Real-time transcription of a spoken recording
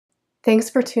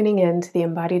Thanks for tuning in to the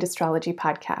Embodied Astrology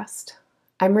Podcast.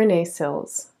 I'm Renee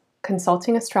Sills,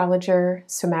 consulting astrologer,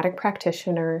 somatic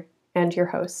practitioner, and your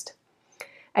host.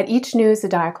 At each new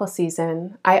zodiacal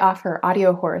season, I offer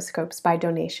audio horoscopes by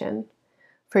donation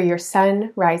for your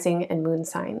sun, rising, and moon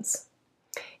signs.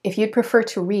 If you'd prefer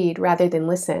to read rather than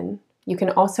listen, you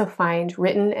can also find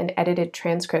written and edited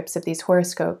transcripts of these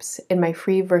horoscopes in my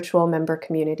free virtual member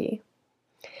community.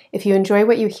 If you enjoy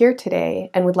what you hear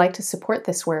today and would like to support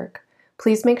this work,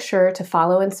 please make sure to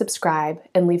follow and subscribe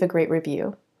and leave a great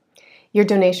review. Your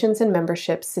donations and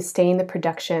memberships sustain the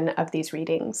production of these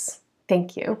readings.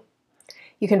 Thank you.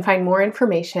 You can find more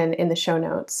information in the show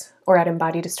notes or at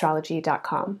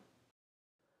embodiedastrology.com.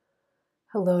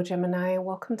 Hello, Gemini.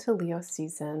 Welcome to Leo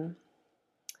season.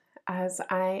 As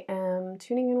I am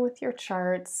tuning in with your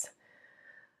charts,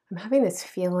 I'm having this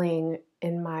feeling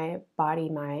in my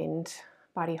body,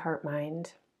 heart,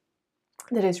 mind,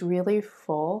 that is really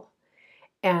full.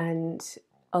 And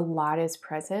a lot is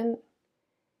present,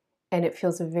 and it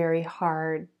feels very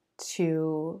hard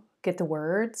to get the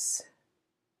words.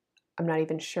 I'm not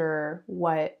even sure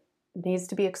what needs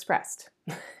to be expressed.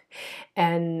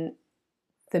 And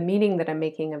the meaning that I'm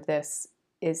making of this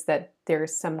is that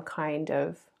there's some kind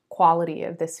of quality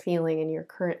of this feeling in your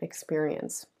current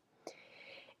experience.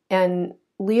 And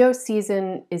Leo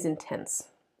season is intense.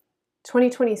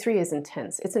 2023 is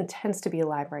intense. It's intense to be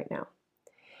alive right now.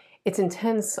 It's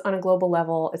intense on a global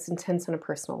level. It's intense on a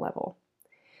personal level.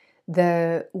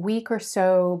 The week or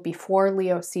so before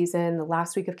Leo season, the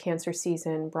last week of Cancer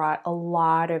season, brought a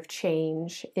lot of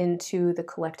change into the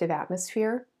collective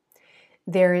atmosphere.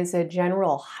 There is a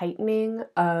general heightening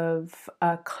of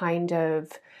a kind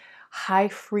of high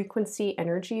frequency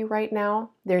energy right now.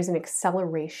 There's an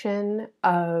acceleration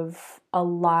of a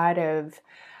lot of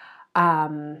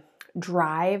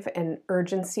drive and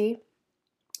urgency.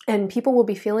 And people will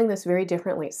be feeling this very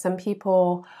differently. Some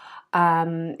people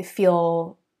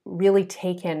feel really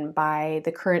taken by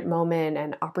the current moment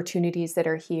and opportunities that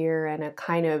are here and a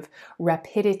kind of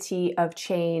rapidity of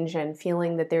change and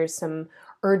feeling that there's some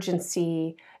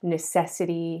urgency,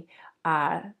 necessity.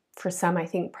 For some, I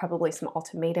think probably some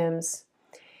ultimatums.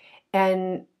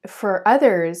 And for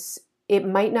others, it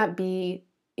might not be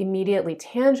immediately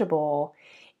tangible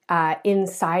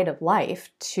inside of life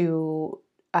to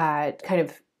kind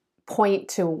of point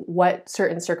to what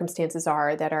certain circumstances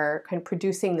are that are kind of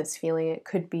producing this feeling. It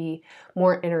could be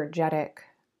more energetic,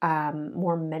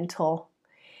 more mental.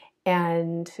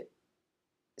 And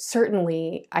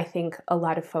certainly, I think a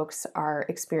lot of folks are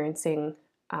experiencing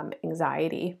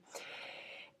anxiety.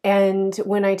 And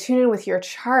when I tune in with your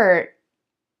chart,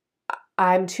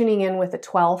 I'm tuning in with the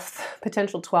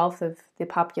potential 12th of the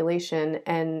population.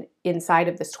 And inside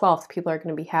of this 12th, people are going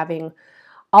to be having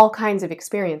all kinds of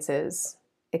experiences,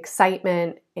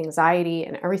 excitement, anxiety,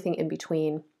 and everything in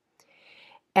between.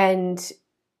 And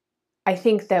I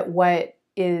think that what's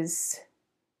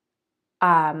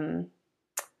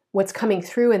coming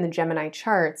through in the Gemini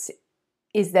charts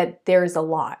is that there's a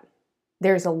lot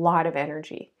of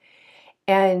energy.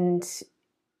 And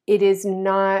it is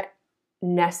not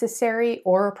necessary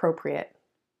or appropriate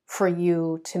for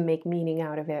you to make meaning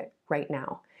out of it right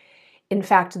now. In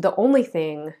fact, the only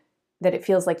thing that it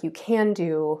feels like you can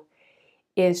do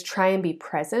is try and be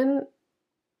present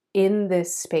in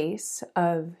this space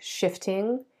of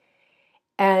shifting.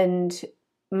 And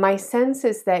my sense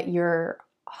is that your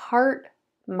heart,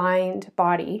 mind,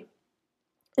 body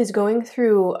is going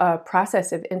through a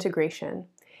process of integration.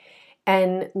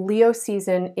 And Leo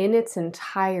season in its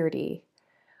entirety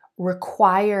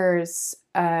requires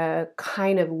a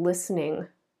kind of listening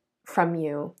from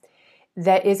you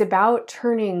that is about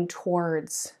turning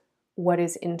towards what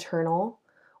is internal,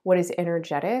 what is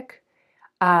energetic,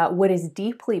 what is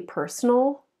deeply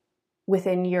personal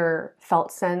within your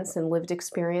felt sense and lived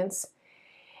experience.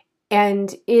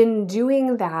 And in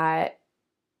doing that,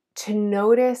 to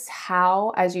notice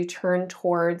how, as you turn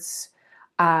towards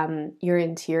your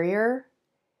interior,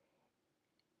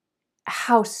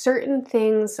 how certain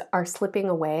things are slipping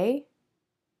away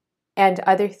and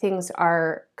other things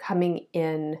are coming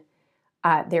in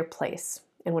their place.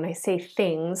 And when I say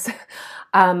things,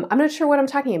 I'm not sure what I'm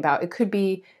talking about. It could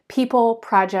be people,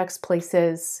 projects,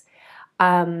 places.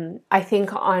 I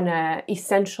think on an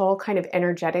essential kind of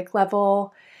energetic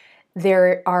level,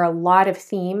 there are a lot of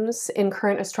themes in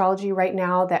current astrology right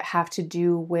now that have to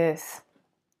do with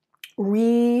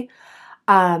wiring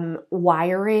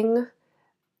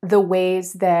the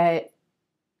ways that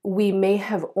we may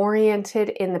have oriented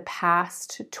in the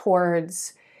past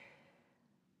towards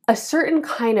a certain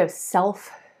kind of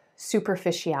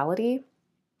self-superficiality.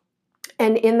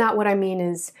 And in that, what I mean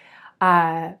is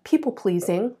people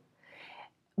pleasing.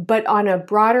 But on a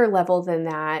broader level than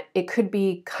that, it could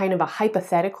be kind of a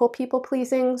hypothetical people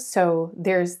pleasing. So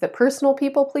there's the personal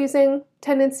people pleasing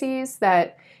tendencies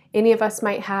that any of us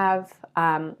might have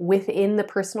within the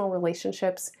personal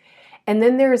relationships. And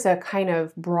then there's a kind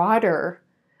of broader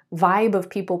vibe of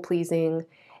people pleasing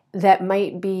that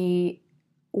might be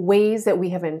ways that we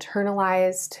have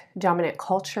internalized dominant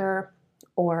culture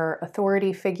or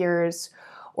authority figures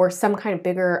or some kind of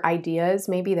bigger ideas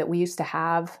maybe that we used to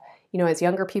have, as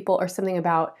younger people, or something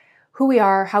about who we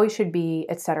are, how we should be,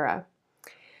 etc.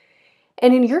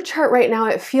 And in your chart right now,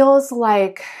 it feels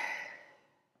like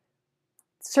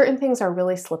certain things are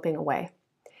really slipping away.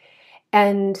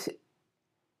 And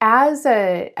as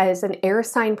an air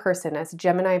sign person, as a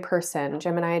Gemini person,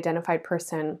 Gemini identified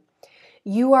person,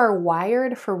 you are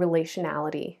wired for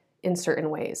relationality in certain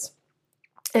ways.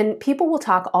 And people will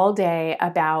talk all day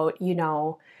about,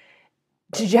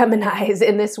 Geminis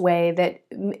in this way that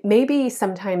maybe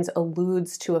sometimes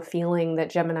alludes to a feeling that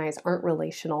Geminis aren't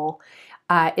relational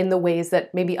in the ways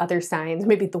that maybe other signs,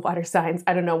 maybe the water signs,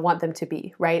 I don't know, want them to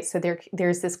be, right? So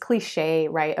there's this cliche,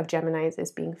 right, of Geminis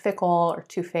as being fickle or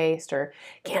two-faced or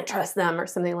can't trust them or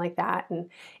something like that. And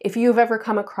if you've ever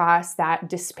come across that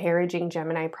disparaging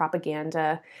Gemini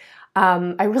propaganda,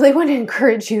 I really want to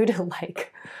encourage you to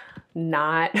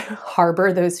not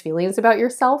harbor those feelings about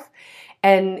yourself.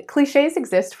 And cliches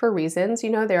exist for reasons.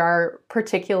 There are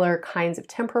particular kinds of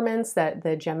temperaments that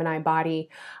the Gemini body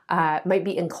might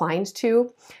be inclined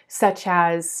to, such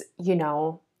as,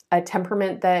 a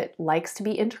temperament that likes to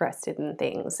be interested in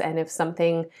things. And if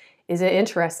something isn't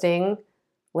interesting,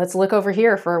 let's look over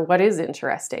here for what is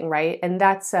interesting, right? And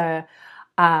that's a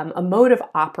mode of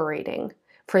operating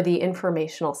for the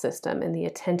informational system and the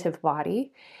attentive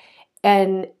body.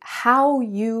 And how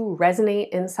you resonate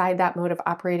inside that mode of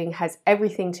operating has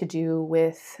everything to do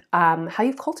with how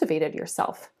you've cultivated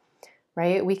yourself,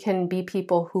 right? We can be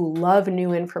people who love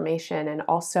new information and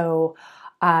also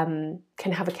can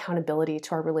have accountability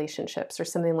to our relationships or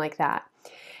something like that.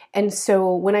 And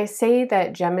so when I say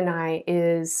that Gemini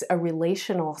is a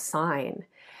relational sign,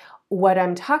 what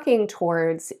I'm talking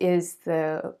towards is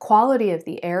the quality of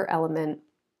the air element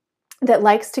that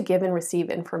likes to give and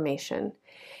receive information.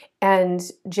 And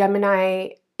Gemini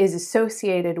is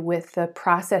associated with the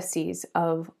processes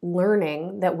of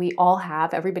learning that we all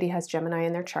have. Everybody has Gemini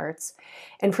in their charts.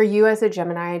 And for you as a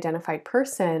Gemini identified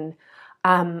person,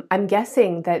 I'm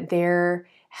guessing that there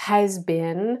has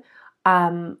been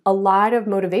a lot of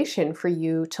motivation for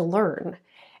you to learn.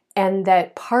 And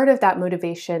that part of that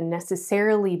motivation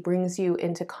necessarily brings you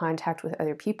into contact with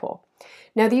other people.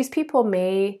 Now, these people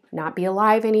may not be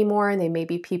alive anymore, and they may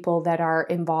be people that are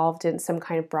involved in some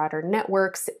kind of broader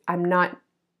networks. I'm not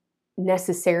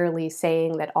necessarily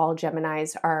saying that all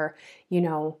Geminis are,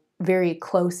 very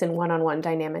close in one-on-one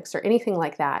dynamics or anything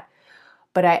like that.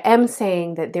 But I am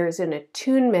saying that there's an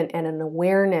attunement and an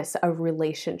awareness of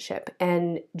relationship.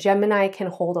 And Gemini can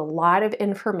hold a lot of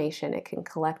information. It can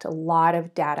collect a lot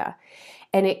of data.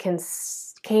 And it can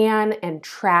scan and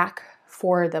track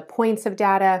for the points of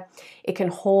data. It can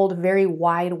hold very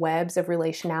wide webs of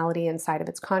relationality inside of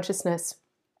its consciousness.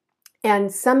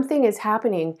 And something is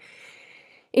happening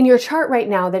in your chart right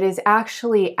now that is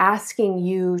actually asking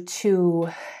you to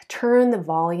turn the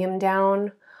volume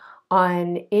down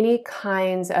on any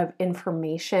kinds of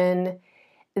information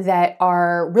that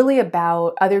are really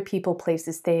about other people,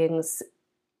 places, things,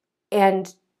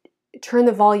 and turn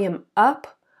the volume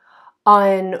up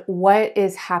on what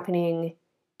is happening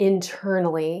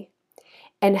internally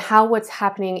and how what's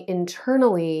happening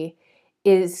internally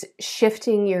is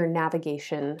shifting your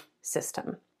navigation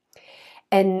system.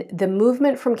 And the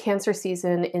movement from Cancer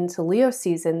season into Leo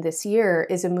season this year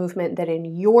is a movement that in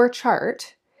your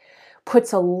chart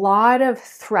puts a lot of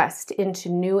thrust into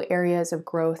new areas of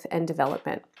growth and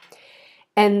development.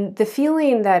 And the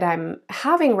feeling that I'm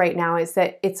having right now is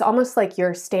that it's almost like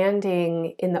you're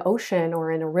standing in the ocean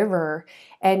or in a river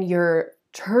and you're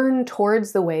turned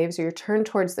towards the waves or you're turned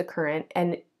towards the current,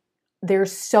 and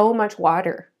there's so much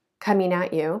water coming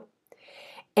at you.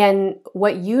 And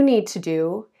what you need to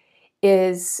do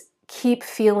is keep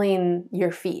feeling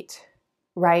your feet,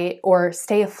 right? Or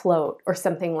stay afloat or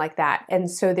something like that.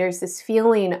 And so there's this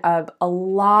feeling of a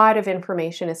lot of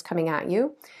information is coming at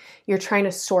you. You're trying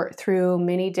to sort through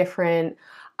many different,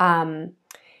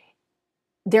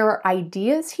 there are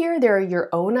ideas here, there are your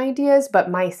own ideas, but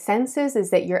my sense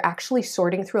is that you're actually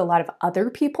sorting through a lot of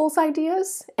other people's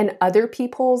ideas and other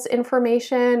people's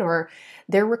information or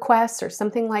their requests or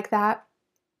something like that.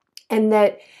 And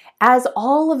that as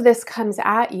all of this comes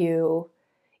at you,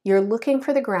 you're looking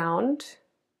for the ground,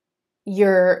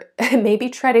 you're maybe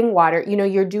treading water,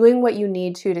 you're doing what you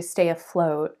need to stay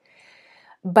afloat.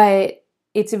 But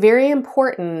it's very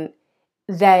important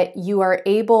that you are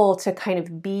able to kind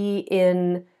of be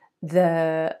in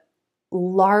the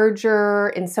larger,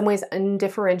 in some ways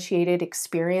undifferentiated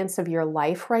experience of your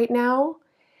life right now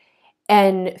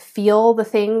and feel the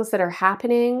things that are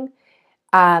happening.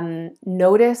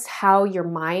 Notice how your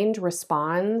mind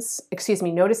responds,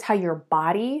 notice how your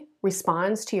body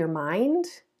responds to your mind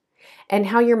and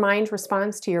how your mind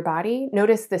responds to your body.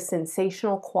 Notice the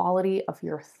sensational quality of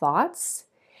your thoughts.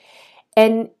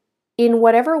 And in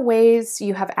whatever ways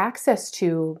you have access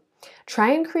to,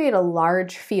 try and create a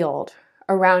large field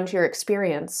around your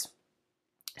experience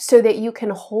so that you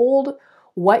can hold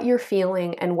what you're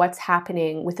feeling and what's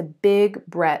happening with a big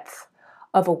breadth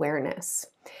of awareness.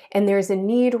 And there's a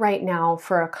need right now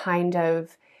for a kind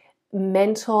of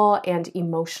mental and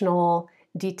emotional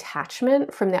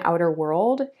detachment from the outer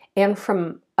world and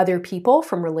from other people,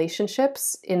 from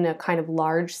relationships in a kind of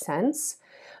large sense,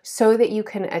 so that you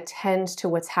can attend to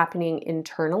what's happening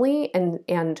internally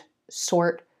and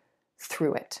sort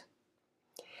through it.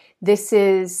 This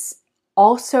is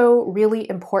also really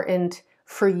important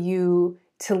for you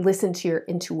to listen to your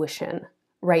intuition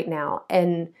right now.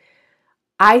 And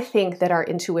I think that our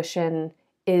intuition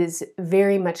is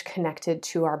very much connected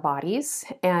to our bodies,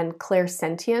 and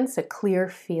clairsentience, a clear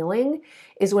feeling,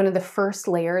 is one of the first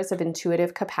layers of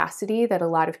intuitive capacity that a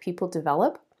lot of people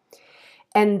develop.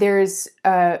 And there's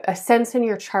a sense in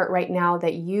your chart right now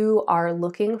that you are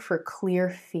looking for clear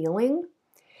feeling,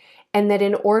 and that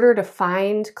in order to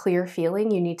find clear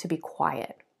feeling, you need to be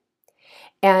quiet.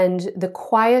 And the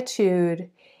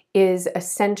quietude is a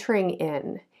centering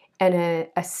in and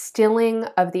a stilling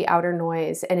of the outer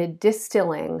noise and a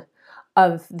distilling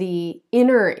of the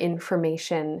inner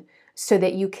information so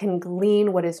that you can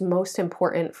glean what is most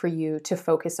important for you to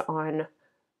focus on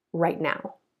right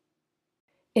now.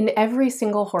 In every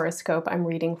single horoscope I'm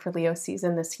reading for Leo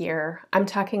season this year, I'm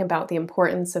talking about the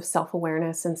importance of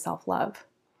self-awareness and self-love.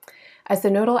 As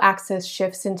the nodal axis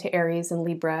shifts into Aries and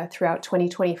Libra throughout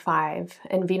 2025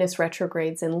 and Venus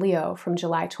retrogrades in Leo from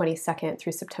July 22nd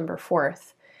through September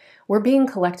 4th, we're being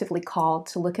collectively called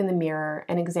to look in the mirror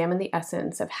and examine the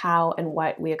essence of how and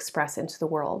what we express into the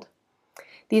world.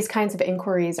 These kinds of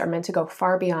inquiries are meant to go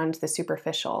far beyond the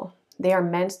superficial. They are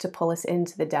meant to pull us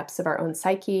into the depths of our own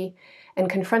psyche and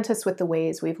confront us with the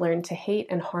ways we've learned to hate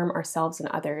and harm ourselves and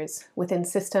others within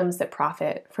systems that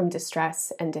profit from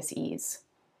distress and dis-ease.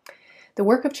 The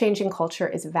work of changing culture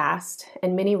is vast,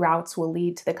 and many routes will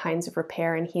lead to the kinds of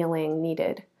repair and healing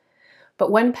needed.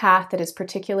 But one path that is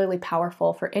particularly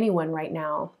powerful for anyone right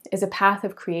now is a path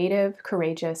of creative,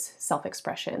 courageous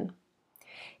self-expression.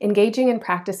 Engaging in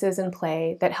practices and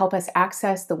play that help us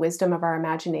access the wisdom of our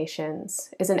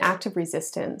imaginations is an act of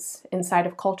resistance inside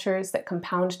of cultures that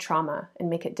compound trauma and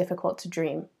make it difficult to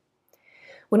dream.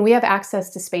 When we have access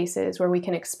to spaces where we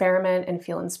can experiment and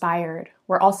feel inspired,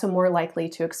 we're also more likely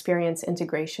to experience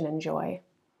integration and joy.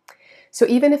 So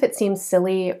even if it seems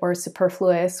silly or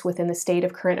superfluous within the state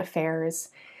of current affairs,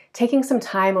 taking some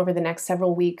time over the next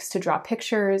several weeks to draw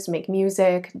pictures, make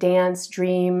music, dance,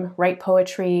 dream, write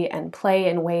poetry, and play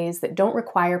in ways that don't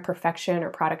require perfection or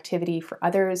productivity for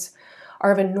others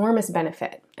are of enormous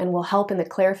benefit and will help in the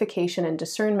clarification and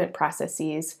discernment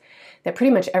processes that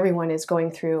pretty much everyone is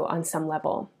going through on some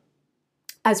level.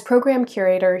 As program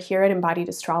curator here at Embodied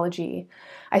Astrology,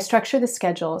 I structure the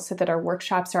schedule so that our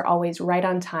workshops are always right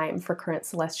on time for current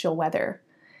celestial weather.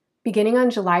 Beginning on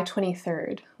July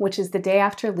 23rd, which is the day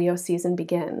after Leo season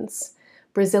begins,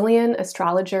 Brazilian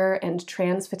astrologer and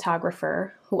trans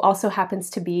photographer, who also happens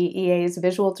to be EA's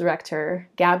visual director,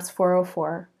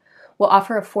 Gabs404, will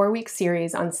offer a 4-week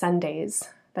series on Sundays,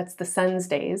 that's the sun's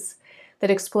days,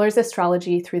 that explores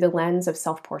astrology through the lens of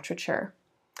self-portraiture.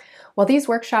 While these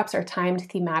workshops are timed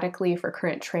thematically for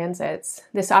current transits,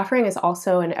 this offering is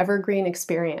also an evergreen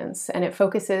experience, and it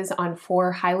focuses on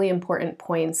 4 highly important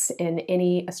points in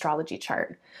any astrology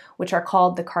chart, which are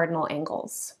called the cardinal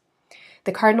angles.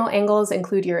 The cardinal angles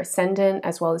include your ascendant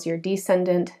as well as your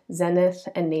descendant, zenith,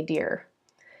 and nadir.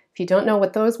 If you don't know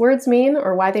what those words mean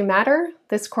or why they matter,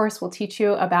 this course will teach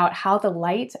you about how the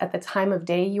light at the time of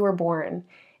day you were born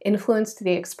influenced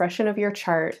the expression of your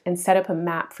chart and set up a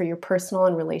map for your personal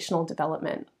and relational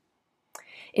development.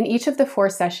 In each of the 4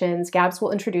 sessions, Gabs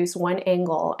will introduce one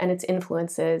angle and its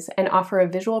influences and offer a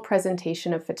visual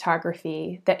presentation of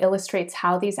photography that illustrates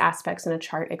how these aspects in a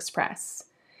chart express.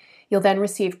 You'll then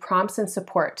receive prompts and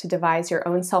support to devise your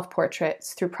own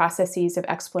self-portraits through processes of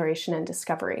exploration and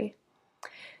discovery.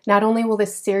 Not only will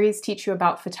this series teach you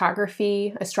about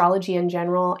photography, astrology in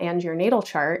general, and your natal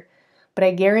chart, but but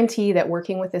I guarantee that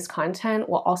working with this content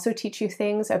will also teach you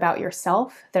things about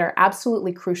yourself that are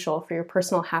absolutely crucial for your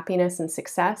personal happiness and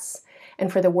success,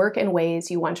 and for the work and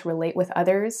ways you want to relate with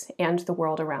others and the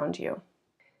world around you.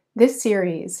 This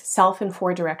series, Self in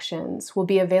 4 Directions, will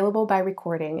be available by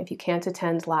recording if you can't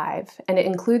attend live, and it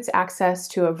includes access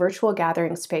to a virtual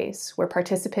gathering space where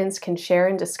participants can share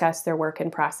and discuss their work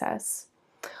and process.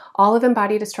 All of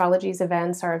Embodied Astrology's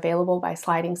events are available by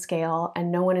sliding scale,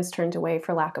 and no one is turned away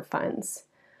for lack of funds.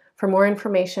 For more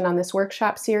information on this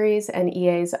workshop series and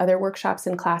EA's other workshops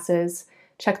and classes,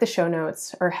 check the show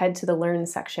notes or head to the Learn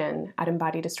section at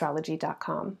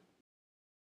embodiedastrology.com.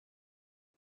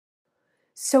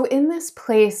 So in this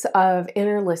place of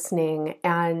inner listening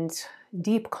and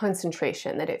deep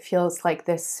concentration that it feels like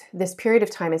this period of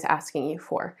time is asking you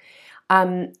for,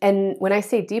 and when I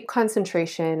say deep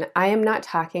concentration, I am not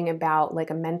talking about like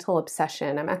a mental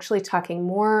obsession. I'm actually talking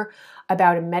more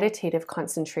about a meditative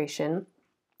concentration.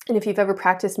 And if you've ever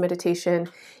practiced meditation,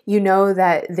 you know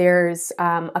that there's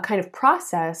a kind of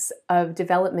process of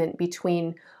development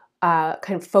between kind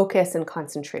of focus and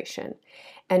concentration.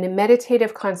 And a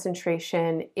meditative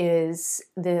concentration is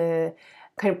the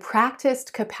kind of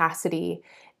practiced capacity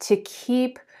to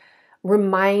keep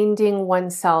reminding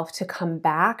oneself to come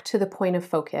back to the point of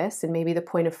focus. And maybe the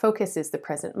point of focus is the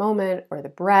present moment or the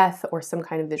breath or some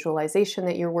kind of visualization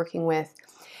that you're working with.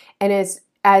 And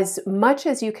as much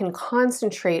as you can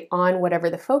concentrate on whatever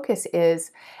the focus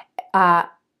is,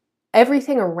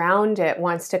 everything around it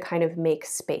wants to kind of make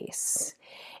space.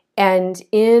 And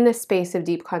in a space of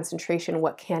deep concentration,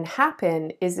 what can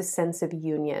happen is a sense of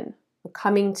union,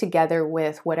 coming together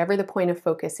with whatever the point of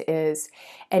focus is.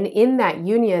 And in that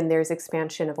union, there's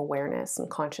expansion of awareness and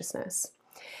consciousness.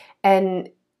 And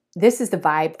this is the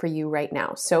vibe for you right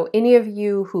now. So any of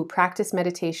you who practice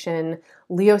meditation,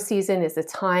 Leo season is a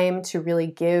time to really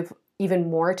give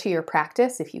even more to your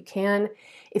practice if you can.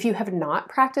 If you have not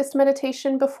practiced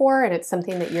meditation before and it's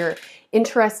something that you're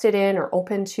interested in or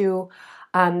open to,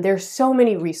 there's so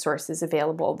many resources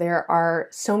available. There are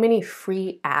so many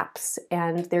free apps,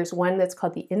 and there's one that's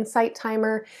called the Insight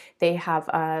Timer. They have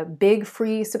a big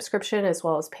free subscription as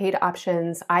well as paid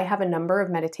options. I have a number of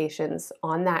meditations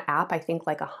on that app. I think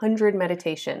like 100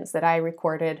 meditations that I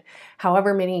recorded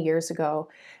however many years ago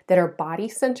that are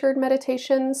body-centered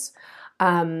meditations.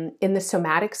 In the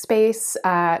somatic space,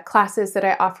 classes that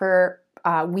I offer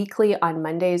weekly on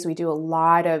Mondays, we do a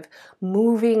lot of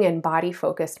moving and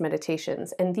body-focused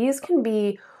meditations. And these can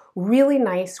be really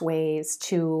nice ways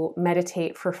to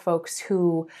meditate for folks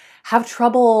who have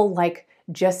trouble like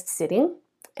just sitting.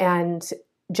 And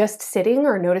just sitting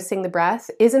or noticing the breath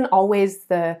isn't always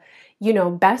the,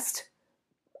 best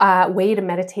way to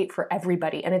meditate for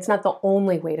everybody. And it's not the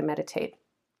only way to meditate.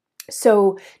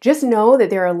 So just know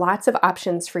that there are lots of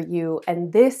options for you.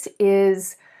 And this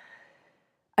is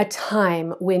a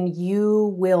time when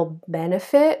you will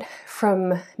benefit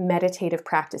from meditative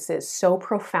practices so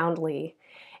profoundly.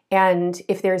 And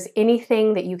if there's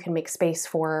anything that you can make space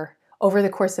for over the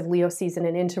course of Leo season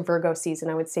and into Virgo season,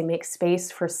 I would say make space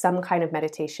for some kind of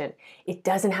meditation. It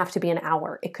doesn't have to be an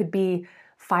hour. It could be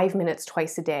 5 minutes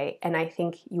twice a day. And I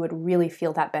think you would really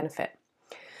feel that benefit.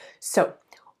 So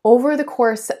over the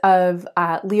course of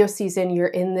Leo season, you're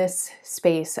in this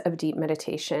space of deep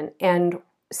meditation, and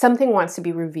something wants to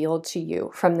be revealed to you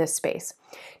from this space.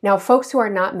 Now, folks who are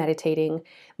not meditating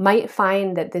might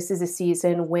find that this is a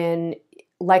season when,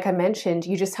 like I mentioned,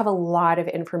 you just have a lot of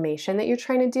information that you're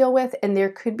trying to deal with, and there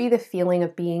could be the feeling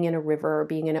of being in a river or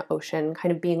being in an ocean,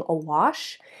 kind of being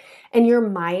awash, and your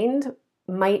mind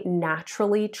might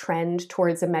naturally trend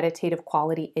towards a meditative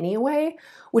quality anyway,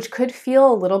 which could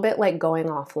feel a little bit like going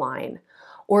offline,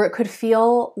 or it could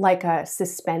feel like a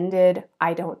suspended,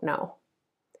 I don't know.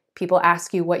 People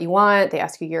ask you what you want, they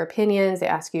ask you your opinions, they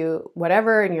ask you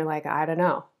whatever, and you're like, I don't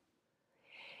know.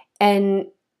 And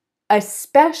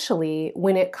especially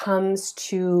when it comes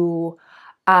to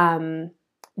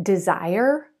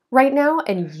desire right now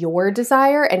and your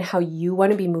desire and how you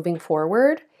want to be moving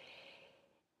forward,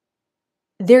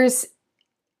 there's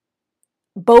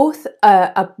both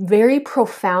a very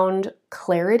profound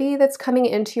clarity that's coming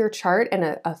into your chart and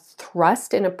a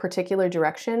thrust in a particular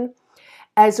direction,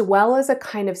 as well as a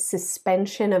kind of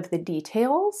suspension of the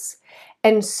details.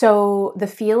 And so the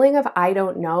feeling of I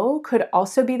don't know could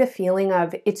also be the feeling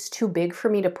of it's too big for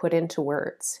me to put into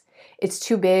words. It's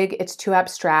too big, it's too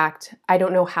abstract, I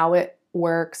don't know how it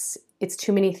works, it's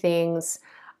too many things,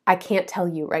 I can't tell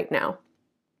you right now.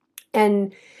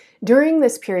 And during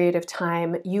this period of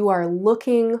time, you are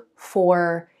looking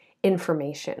for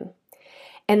information.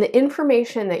 And the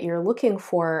information that you're looking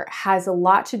for has a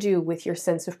lot to do with your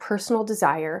sense of personal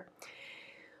desire,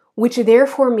 which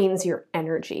therefore means your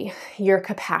energy, your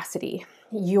capacity,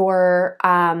 your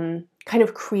kind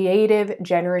of creative,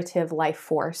 generative life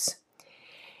force.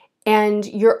 And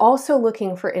you're also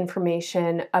looking for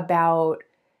information about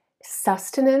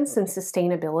sustenance and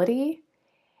sustainability,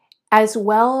 as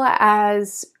well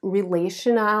as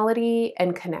relationality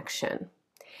and connection.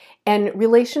 And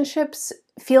relationships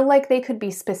feel like they could be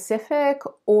specific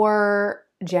or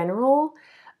general,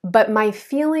 but my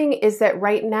feeling is that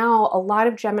right now, a lot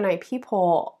of Gemini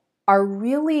people are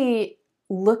really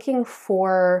looking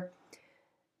for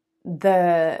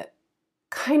the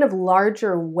kind of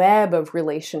larger web of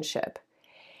relationship.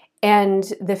 And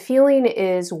the feeling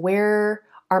is, where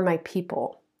are my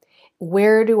people?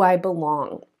 Where do I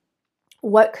belong?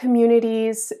 What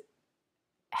communities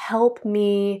help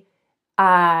me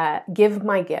give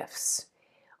my gifts?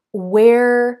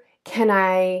 Where can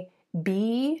I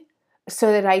be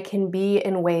so that I can be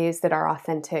in ways that are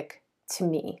authentic to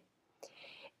me?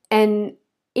 And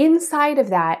inside of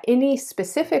that, any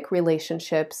specific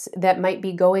relationships that might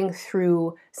be going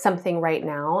through something right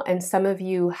now, and some of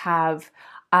you have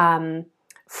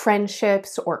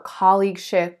friendships or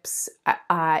colleagueships,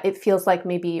 it feels like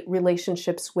maybe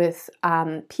relationships with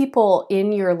people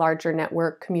in your larger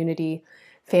network, community,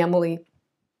 family,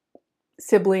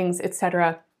 siblings,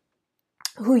 etc.,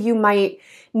 who you might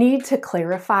need to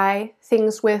clarify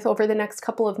things with over the next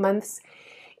couple of months.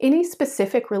 Any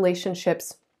specific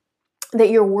relationships that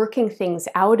you're working things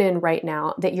out in right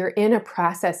now, that you're in a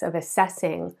process of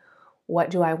assessing, what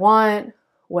do I want?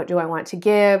 What do I want to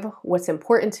give? What's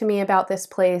important to me about this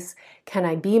place? Can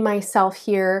I be myself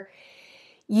here?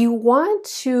 You want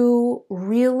to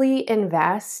really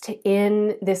invest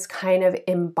in this kind of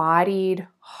embodied,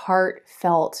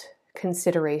 heartfelt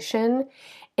consideration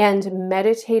and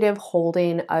meditative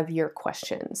holding of your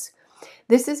questions.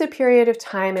 This is a period of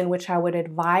time in which I would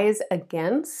advise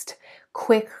against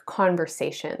quick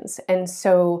conversations. And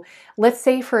so let's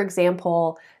say, for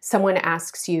example, someone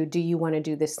asks you, do you want to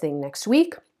do this thing next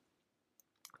week?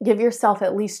 Give yourself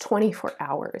at least 24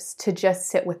 hours to just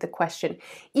sit with the question,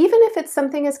 even if it's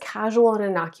something as casual and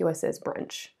innocuous as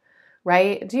brunch,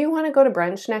 right? Do you want to go to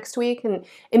brunch next week? And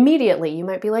immediately you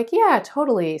might be like, yeah,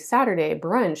 totally, Saturday,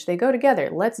 brunch, they go together,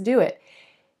 let's do it.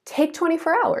 Take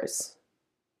 24 hours.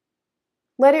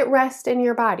 Let it rest in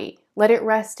your body. Let it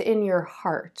rest in your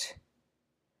heart.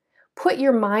 Put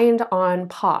your mind on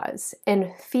pause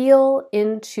and feel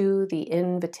into the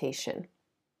invitation.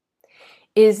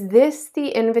 Is this the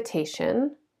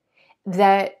invitation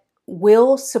that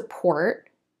will support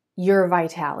your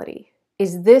vitality?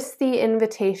 Is this the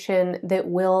invitation that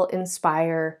will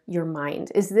inspire your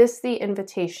mind? Is this the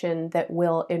invitation that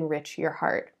will enrich your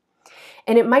heart?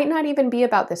 And it might not even be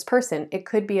about this person. It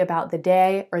could be about the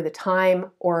day or the time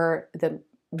or the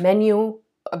menu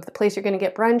of the place you're going to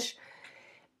get brunch.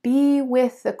 Be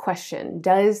with the question,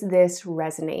 does this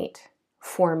resonate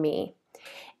for me?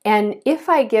 And if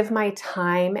I give my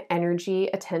time, energy,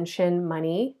 attention,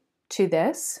 money to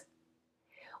this,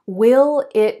 will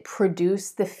it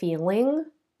produce the feeling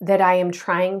that I am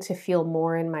trying to feel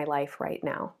more in my life right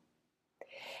now?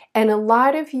 And a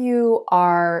lot of you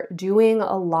are doing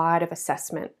a lot of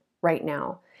assessment right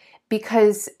now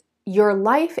because your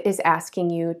life is asking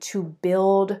you to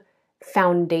build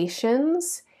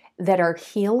foundations that are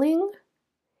healing,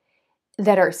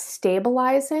 that are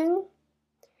stabilizing,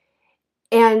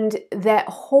 and that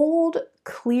hold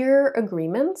clear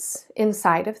agreements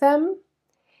inside of them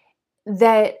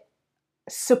that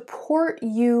support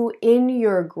you in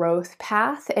your growth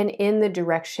path and in the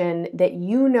direction that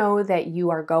you know that you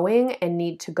are going and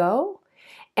need to go,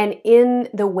 and in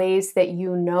the ways that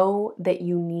you know that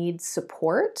you need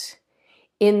support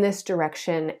in this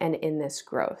direction and in this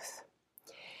growth.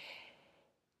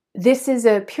 This is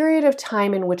a period of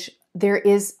time in which there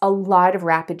is a lot of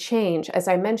rapid change, as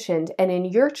I mentioned, and in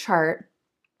your chart,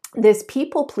 this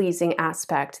people-pleasing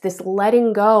aspect, this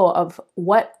letting go of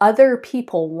what other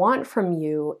people want from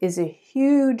you is a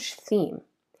huge theme.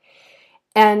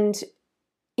 And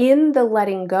in the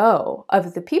letting go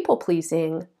of the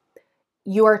people-pleasing,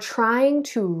 you are trying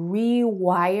to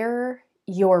rewire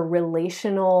your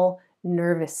relational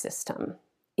nervous system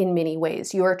in many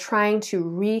ways. You are trying to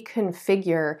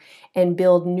reconfigure and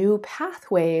build new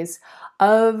pathways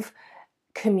of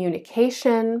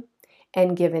communication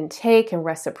and give and take and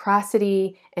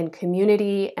reciprocity and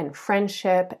community and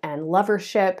friendship and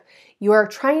lovership. You are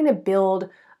trying to build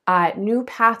new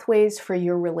pathways for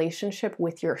your relationship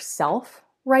with yourself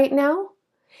right now.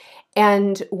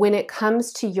 And when it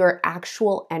comes to your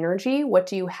actual energy, what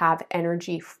do you have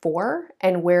energy for?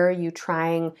 And where are you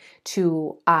trying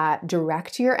to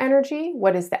direct your energy?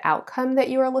 What is the outcome that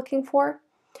you are looking for?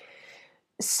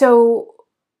 So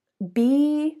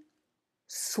be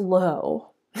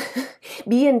slow,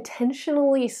 be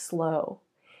intentionally slow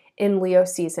in Leo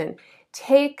season.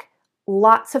 Take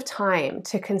lots of time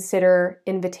to consider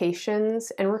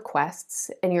invitations and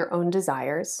requests and your own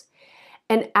desires,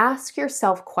 and ask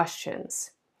yourself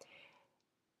questions.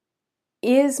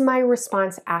 Is my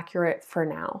response accurate for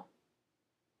now?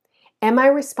 Am I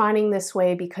responding this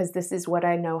way because this is what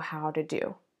I know how to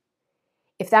do?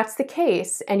 If that's the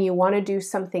case and you want to do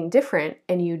something different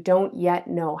and you don't yet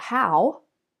know how,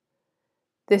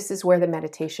 this is where the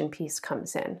meditation piece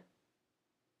comes in.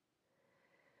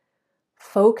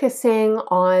 Focusing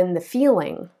on the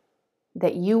feeling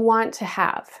that you want to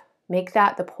have, make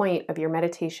that the point of your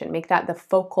meditation, make that the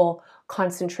focal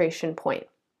concentration point.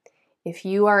 If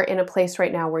you are in a place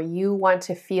right now where you want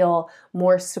to feel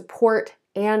more support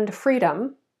and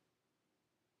freedom,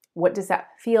 what does that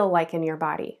feel like in your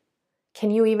body? Can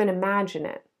you even imagine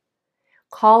it?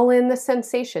 Call in the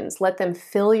sensations, let them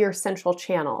fill your central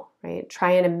channel, right?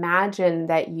 Try and imagine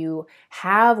that you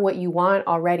have what you want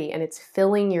already and it's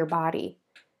filling your body.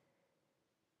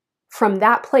 From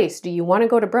that place, do you want to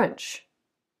go to brunch?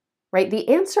 Right? The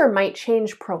answer might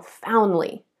change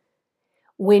profoundly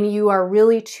when you are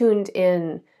really tuned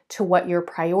in to what your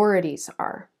priorities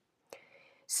are.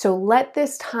 So let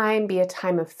this time be a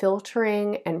time of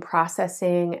filtering and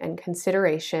processing and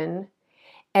consideration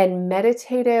and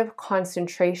meditative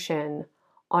concentration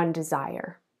on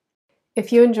desire.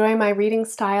 If you enjoy my reading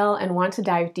style and want to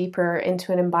dive deeper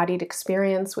into an embodied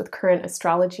experience with current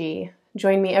astrology,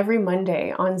 join me every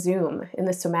Monday on Zoom in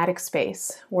the somatic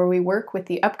space, where we work with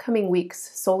the upcoming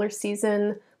week's solar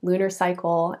season, lunar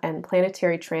cycle, and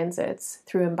planetary transits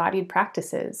through embodied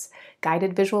practices,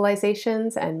 guided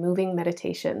visualizations, and moving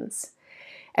meditations.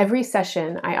 Every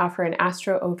session, I offer an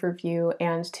astro overview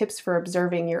and tips for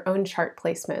observing your own chart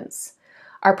placements.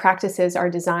 Our practices are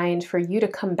designed for you to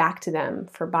come back to them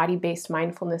for body-based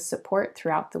mindfulness support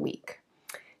throughout the week.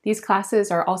 These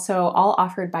classes are also all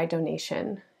offered by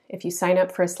donation. If you sign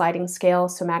up for a sliding scale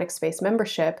somatic space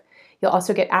membership, you'll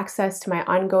also get access to my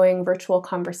ongoing virtual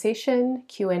conversation,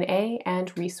 Q&A,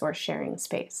 and resource sharing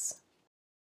space.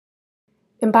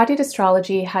 Embodied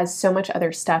astrology has so much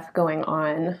other stuff going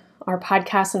on. Our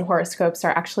podcasts and horoscopes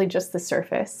are actually just the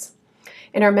surface.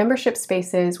 In our membership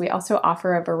spaces, we also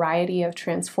offer a variety of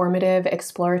transformative,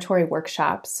 exploratory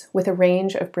workshops with a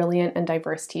range of brilliant and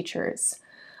diverse teachers,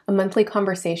 a monthly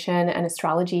conversation and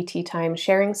astrology tea time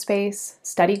sharing space,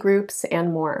 study groups,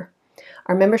 and more.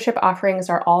 Our membership offerings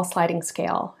are all sliding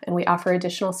scale, and we offer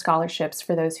additional scholarships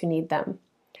for those who need them.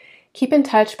 Keep in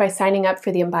touch by signing up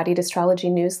for the Embodied Astrology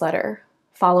newsletter,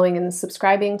 following and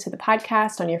subscribing to the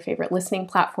podcast on your favorite listening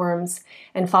platforms,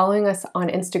 and following us on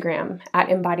Instagram at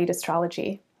Embodied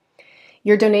Astrology.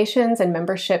 Your donations and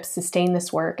memberships sustain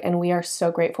this work, and we are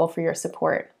so grateful for your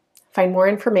support. Find more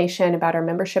information about our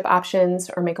membership options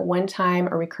or make a one-time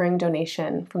or recurring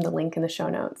donation from the link in the show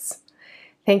notes.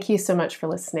 Thank you so much for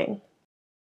listening.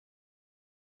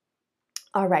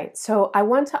 All right, so I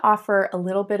want to offer a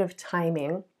little bit of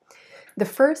timing. The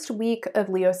first week of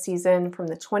Leo season, from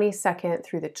the 22nd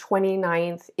through the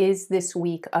 29th, is this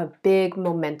week of big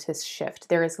momentous shift.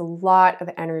 There is a lot of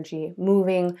energy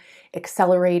moving,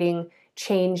 accelerating,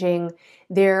 changing.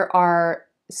 There are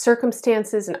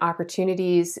circumstances and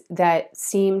opportunities that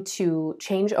seem to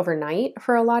change overnight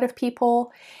for a lot of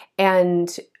people.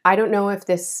 And I don't know if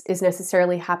this is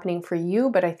necessarily happening for you,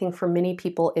 but I think for many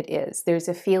people it is. There's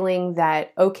a feeling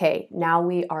that, okay, now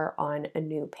we are on a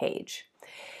new page.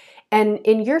 And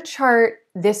in your chart,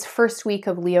 this first week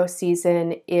of Leo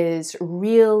season is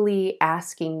really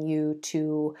asking you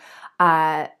to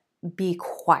be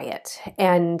quiet.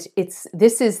 And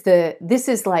this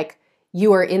is like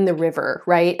you are in the river,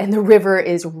 right? And the river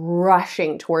is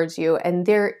rushing towards you. And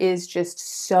there is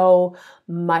just so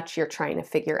much you're trying to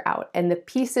figure out. And the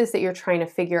pieces that you're trying to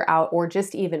figure out or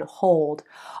just even hold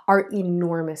are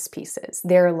enormous pieces.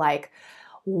 They're like,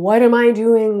 what am I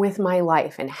doing with my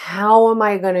life and how am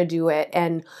I going to do it?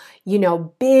 And,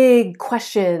 big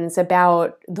questions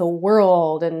about the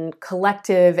world and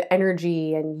collective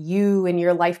energy and you and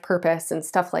your life purpose and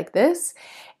stuff like this.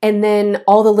 And then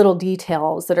all the little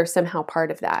details that are somehow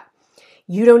part of that.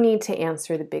 You don't need to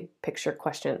answer the big picture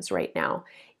questions right now.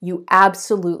 You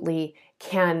absolutely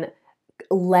can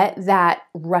let that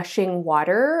rushing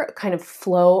water kind of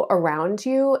flow around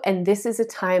you. And this is a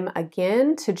time,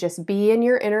 again, to just be in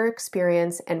your inner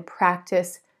experience and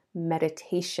practice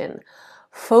meditation.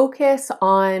 Focus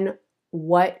on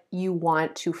what you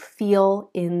want to feel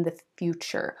in the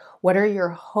future. What are your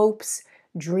hopes,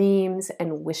 dreams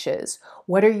and wishes?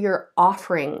 What are your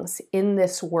offerings in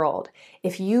this world?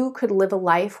 If you could live a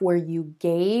life where you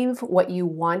gave what you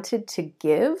wanted to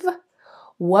give,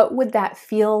 what would that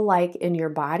feel like in your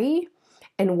body?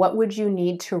 And what would you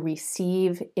need to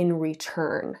receive in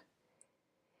return?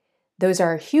 Those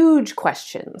are huge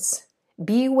questions.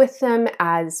 Be with them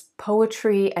as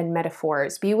poetry and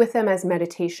metaphors. Be with them as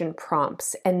meditation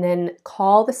prompts, and then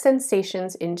call the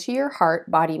sensations into your heart,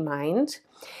 body, mind,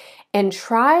 and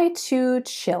try to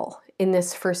chill in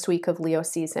this first week of Leo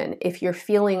season. If you're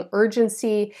feeling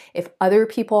urgency, if other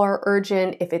people are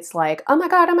urgent, if it's like, oh my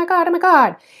God, oh my God, oh my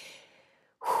God,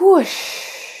 whoosh,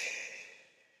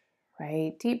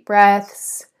 right? Deep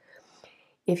breaths.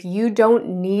 If you don't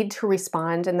need to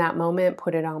respond in that moment,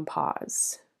 put it on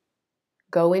pause.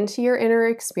 Go into your inner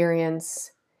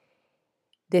experience.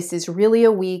 This is really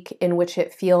a week in which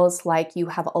it feels like you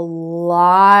have a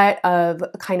lot of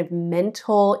kind of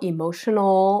mental,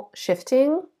 emotional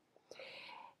shifting.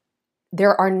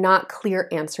 There are not clear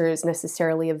answers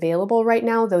necessarily available right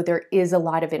now, though there is a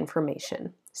lot of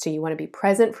information. So you want to be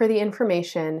present for the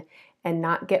information and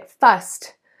not get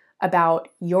fussed about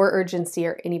your urgency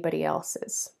or anybody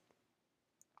else's.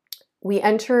 We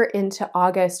enter into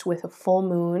August with a full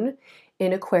moon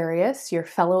in Aquarius, your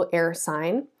fellow air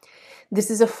sign.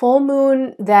 This is a full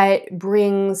moon that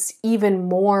brings even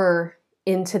more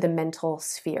into the mental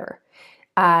sphere.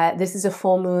 This is a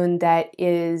full moon that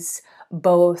is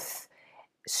both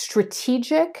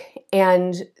strategic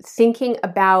and thinking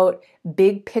about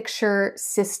big picture,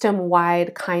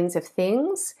 system-wide kinds of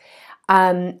things,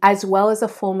 as well as a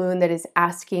full moon that is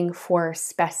asking for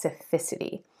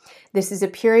specificity. This is a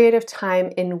period of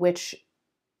time in which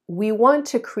we want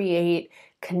to create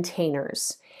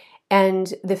containers.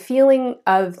 And the feeling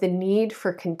of the need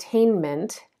for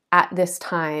containment at this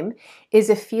time is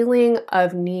a feeling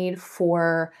of need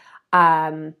for,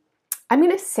 I'm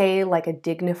going to say like a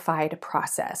dignified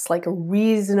process, like a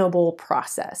reasonable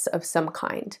process of some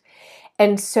kind.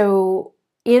 And so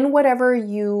in whatever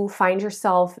you find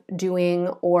yourself doing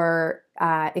or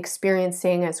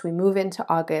experiencing as we move into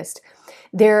August,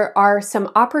 there are some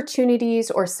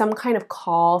opportunities or some kind of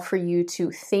call for you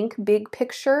to think big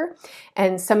picture.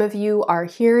 And some of you are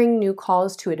hearing new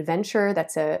calls to adventure.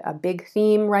 That's a big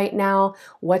theme right now.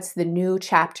 What's the new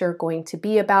chapter going to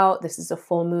be about? This is a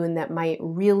full moon that might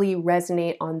really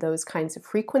resonate on those kinds of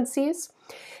frequencies.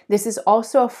 This is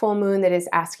also a full moon that is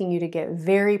asking you to get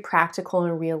very practical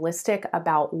and realistic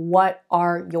about what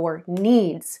are your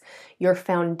needs, your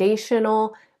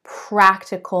foundational,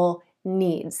 practical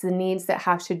needs, the needs that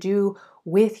have to do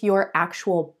with your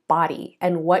actual body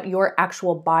and what your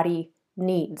actual body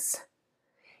needs.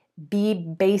 Be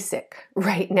basic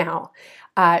right now.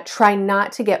 Try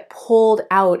not to get pulled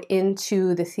out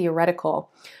into the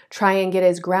theoretical. Try and get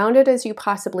as grounded as you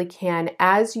possibly can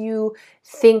as you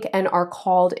think and are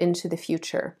called into the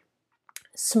future.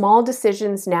 Small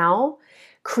decisions now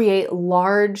create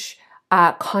large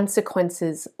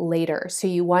consequences later. So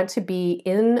you want to be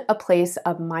in a place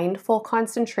of mindful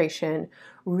concentration,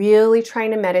 really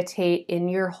trying to meditate in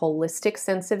your holistic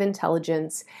sense of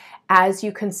intelligence as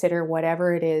you consider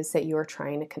whatever it is that you are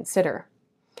trying to consider.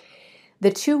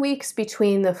 The 2 weeks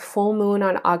between the full moon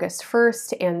on August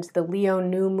 1st and the Leo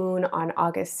new moon on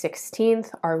August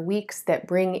 16th are weeks that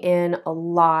bring in a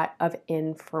lot of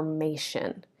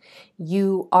information.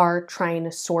 You are trying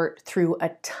to sort through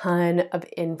a ton of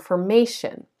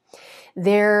information.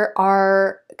 There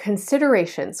are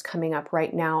considerations coming up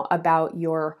right now about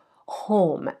your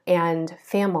home and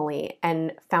family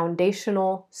and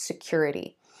foundational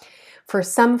security. For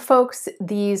some folks,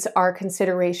 these are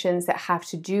considerations that have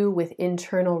to do with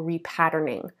internal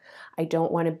repatterning. I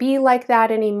don't want to be like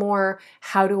that anymore.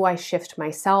 How do I shift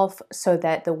myself so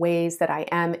that the ways that I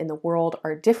am in the world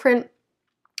are different?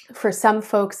 For some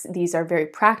folks, these are very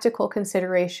practical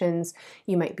considerations.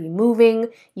 You might be moving.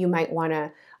 You might want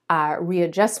to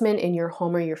readjustment in your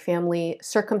home or your family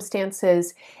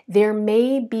circumstances. There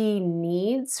may be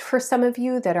needs for some of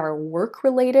you that are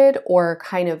work-related or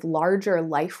kind of larger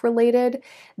life-related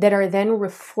that are then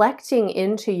reflecting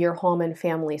into your home and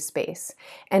family space,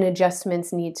 and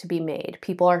adjustments need to be made.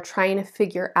 People are trying to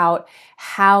figure out,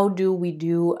 how do we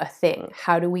do a thing?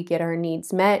 How do we get our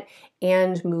needs met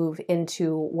and move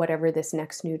into whatever this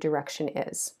next new direction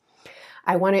is?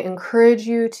 I want to encourage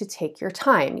you to take your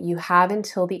time. You have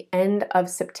until the end of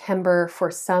September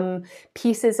for some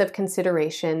pieces of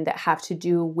consideration that have to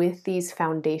do with these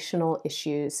foundational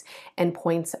issues and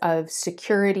points of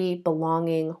security,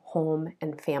 belonging, home,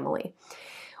 and family.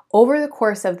 over the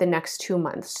course of the next 2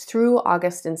 months, through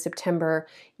August and September,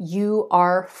 you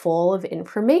are full of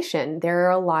information. There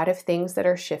are a lot of things that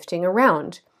are shifting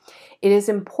around. It is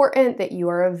important that you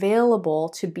are available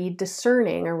to be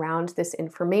discerning around this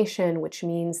information, which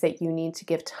means that you need to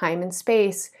give time and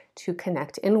space to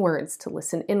connect inwards, to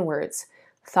listen inwards.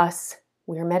 Thus,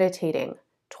 we're meditating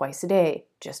twice a day,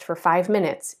 just for 5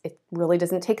 minutes. It really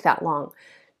doesn't take that long.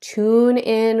 Tune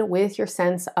in with your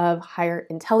sense of higher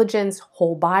intelligence,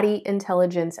 whole body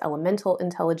intelligence, elemental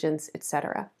intelligence,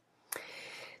 etc.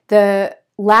 The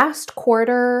last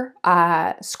quarter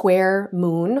square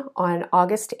moon on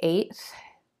August 8th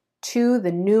to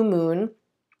the new moon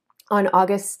on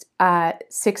August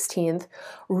 16th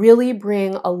really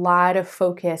bring a lot of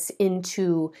focus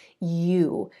into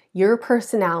you, your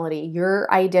personality,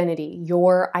 your identity,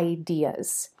 your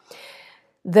ideas.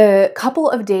 The couple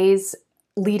of days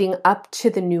leading up to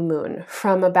the new moon,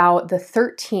 from about the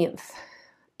 13th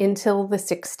until the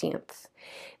 16th,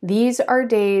 these are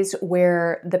days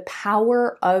where the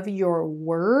power of your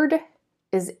word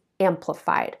is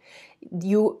amplified.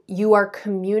 You are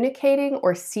communicating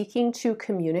or seeking to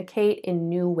communicate in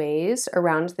new ways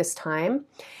around this time,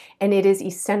 and it is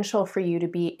essential for you to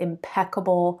be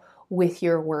impeccable with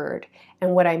your word.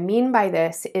 And what I mean by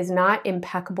this is not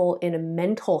impeccable in a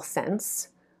mental sense.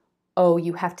 Oh,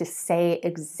 you have to say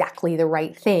exactly the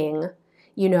right thing,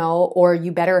 or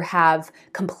you better have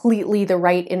completely the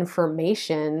right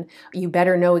information. You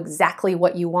better know exactly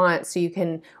what you want so you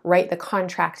can write the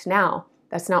contract now.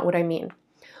 That's not what I mean.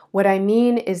 What I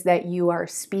mean is that you are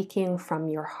speaking from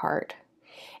your heart.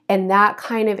 And that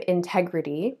kind of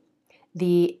integrity,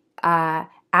 the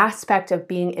aspect of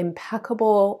being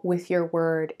impeccable with your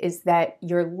word, is that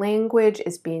your language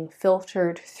is being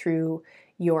filtered through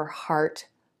your heart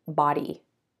body.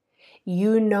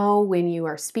 You know when you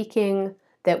are speaking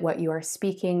that what you are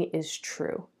speaking is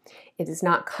true. It is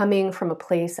not coming from a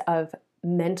place of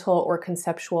mental or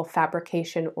conceptual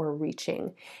fabrication or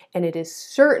reaching. And it is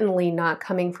certainly not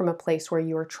coming from a place where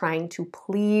you are trying to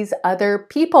please other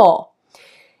people.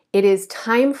 It is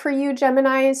time for you,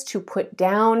 Geminis, to put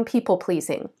down people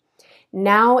pleasing.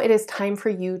 Now it is time for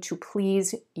you to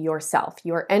please yourself.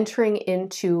 You're entering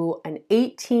into an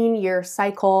 18-year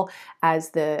cycle as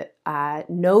the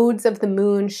nodes of the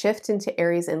moon shift into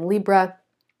Aries and Libra.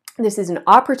 This is an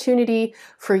opportunity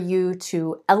for you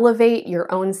to elevate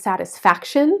your own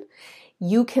satisfaction.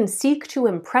 You can seek to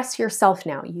impress yourself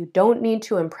now. You don't need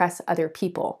to impress other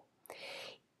people.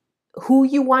 Who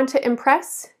you want to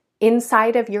impress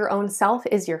inside of your own self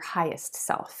is your highest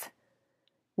self.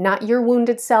 Not your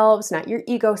wounded selves, not your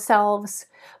ego selves,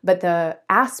 but the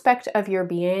aspect of your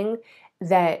being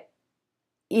that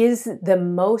is the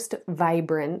most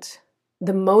vibrant,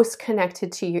 the most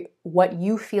connected to what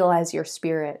you feel as your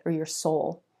spirit or your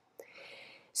soul.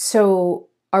 So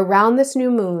around this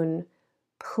new moon,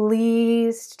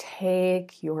 please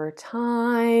take your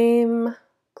time.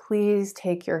 Please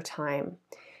take your time.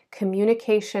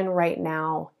 Communication right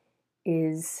now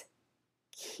is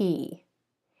key.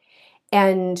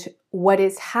 And what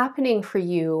is happening for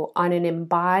you on an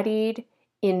embodied,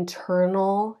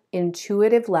 internal,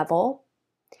 intuitive level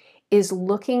is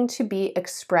looking to be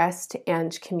expressed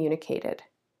and communicated.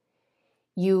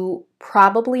 You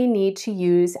probably need to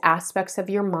use aspects of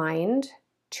your mind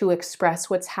to express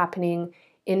what's happening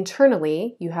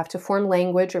internally. You have to form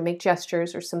language or make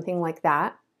gestures or something like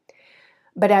that.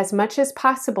 But as much as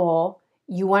possible,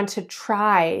 you want to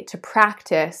try to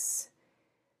practice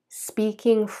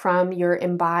speaking from your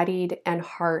embodied and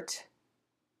heart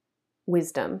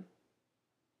wisdom.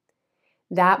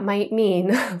 That might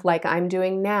mean, like I'm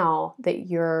doing now, that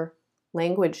your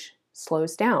language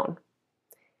slows down.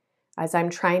 As I'm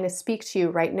trying to speak to you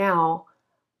right now,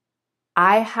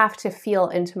 I have to feel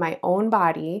into my own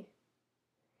body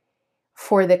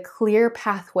for the clear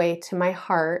pathway to my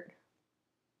heart.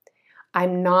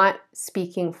 I'm not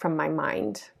speaking from my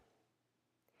mind.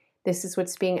 This is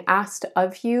what's being asked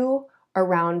of you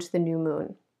around the new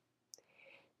moon.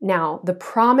 Now, the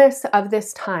promise of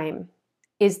this time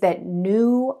is that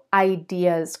new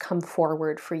ideas come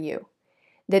forward for you,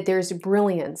 that there's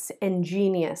brilliance and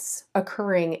genius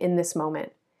occurring in this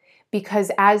moment. Because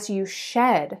as you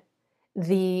shed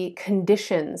the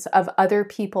conditions of other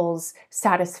people's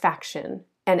satisfaction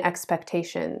and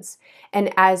expectations,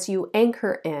 and as you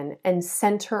anchor in and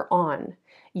center on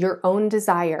your own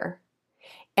desire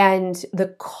and the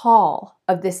call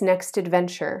of this next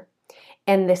adventure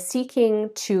and the seeking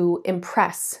to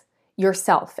impress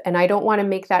yourself. And I don't want to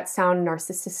make that sound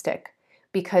narcissistic,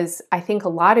 because I think a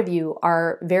lot of you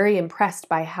are very impressed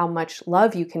by how much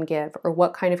love you can give or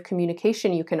what kind of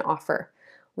communication you can offer.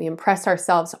 We impress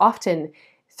ourselves often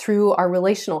through our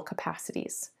relational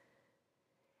capacities.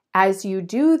 As you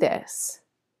do this,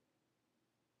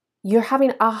 you're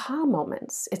having aha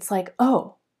moments. It's like,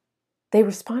 oh, they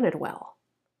responded well.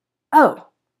 Oh,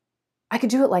 I could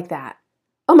do it like that.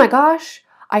 Oh my gosh,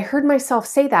 I heard myself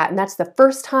say that, and that's the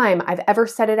first time I've ever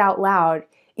said it out loud,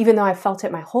 even though I've felt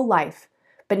it my whole life.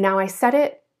 But now I said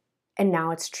it, and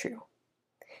now it's true.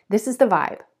 This is the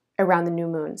vibe around the new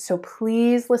moon. So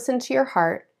please listen to your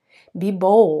heart. Be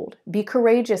bold. Be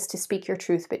courageous to speak your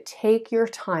truth, but take your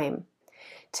time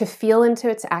to feel into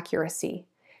its accuracy,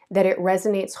 that it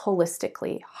resonates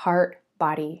holistically, heart,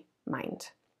 body,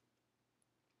 mind.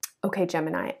 Okay,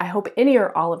 Gemini, I hope any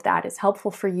or all of that is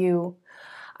helpful for you.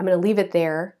 I'm going to leave it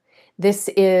there. This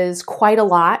is quite a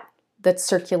lot that's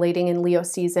circulating in Leo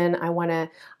season. I want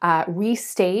to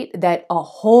restate that a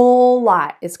whole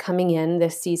lot is coming in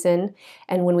this season.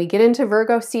 And when we get into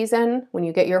Virgo season, when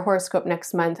you get your horoscope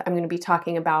next month, I'm going to be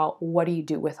talking about what do you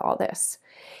do with all this.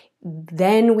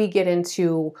 Then we get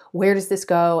into where does this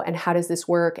go and how does this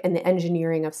work and the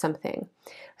engineering of something.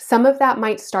 Some of that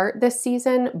might start this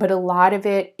season, but a lot of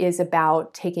it is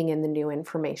about taking in the new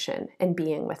information and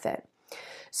being with it.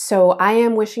 So I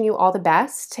am wishing you all the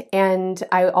best. And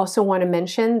I also want to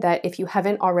mention that if you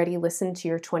haven't already listened to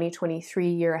your 2023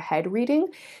 year ahead reading,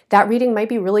 that reading might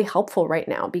be really helpful right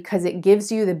now because it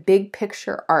gives you the big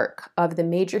picture arc of the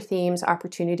major themes,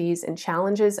 opportunities, and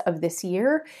challenges of this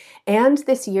year and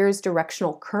this year's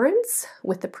directional currents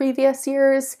with the previous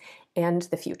years and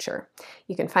the future.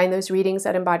 You can find those readings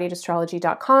at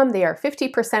embodiedastrology.com. They are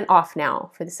 50% off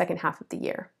now for the second half of the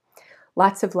year.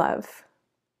 Lots of love.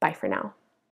 Bye for now.